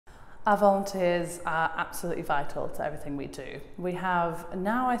Our volunteers are absolutely vital to everything we do. We have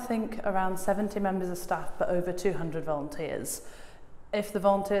now, I think, around 70 members of staff, but over 200 volunteers. If the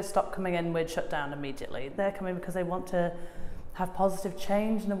volunteers stop coming in, we'd shut down immediately. They're coming because they want to have positive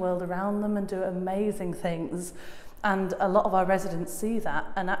change in the world around them and do amazing things. And a lot of our residents see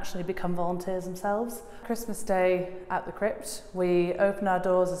that and actually become volunteers themselves. Christmas Day at the Crypt, we open our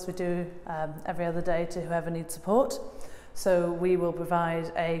doors as we do every other day to whoever needs support. So we will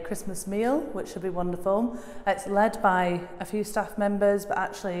provide a Christmas meal, which will be wonderful. It's led by a few staff members, but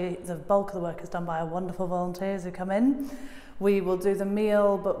actually the bulk of the work is done by our wonderful volunteers who come in. We will do the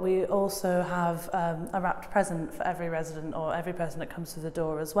meal, but we also have a wrapped present for every resident or every person that comes through the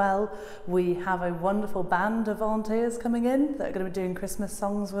door as well. We have a wonderful band of volunteers coming in that are going to be doing Christmas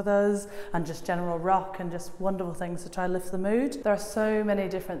songs with us and just general rock and just wonderful things to try to lift the mood. There are so many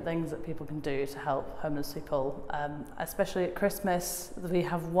different things that people can do to help homeless people, especially at Christmas. We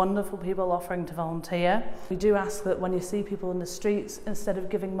have wonderful people offering to volunteer. We do ask that when you see people in the streets, instead of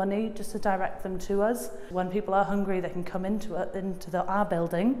giving money, just to direct them to us. When people are hungry, they can come into our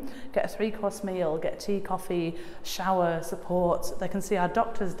building, get a 3-course meal, get tea, coffee, shower, support. They can see our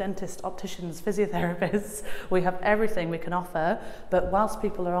doctors, dentists, opticians, physiotherapists. We have everything we can offer, but whilst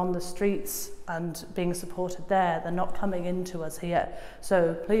people are on the streets and being supported there, they're not coming into us here.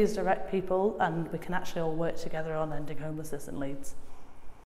 So please direct people and we can actually all work together on ending homelessness in Leeds.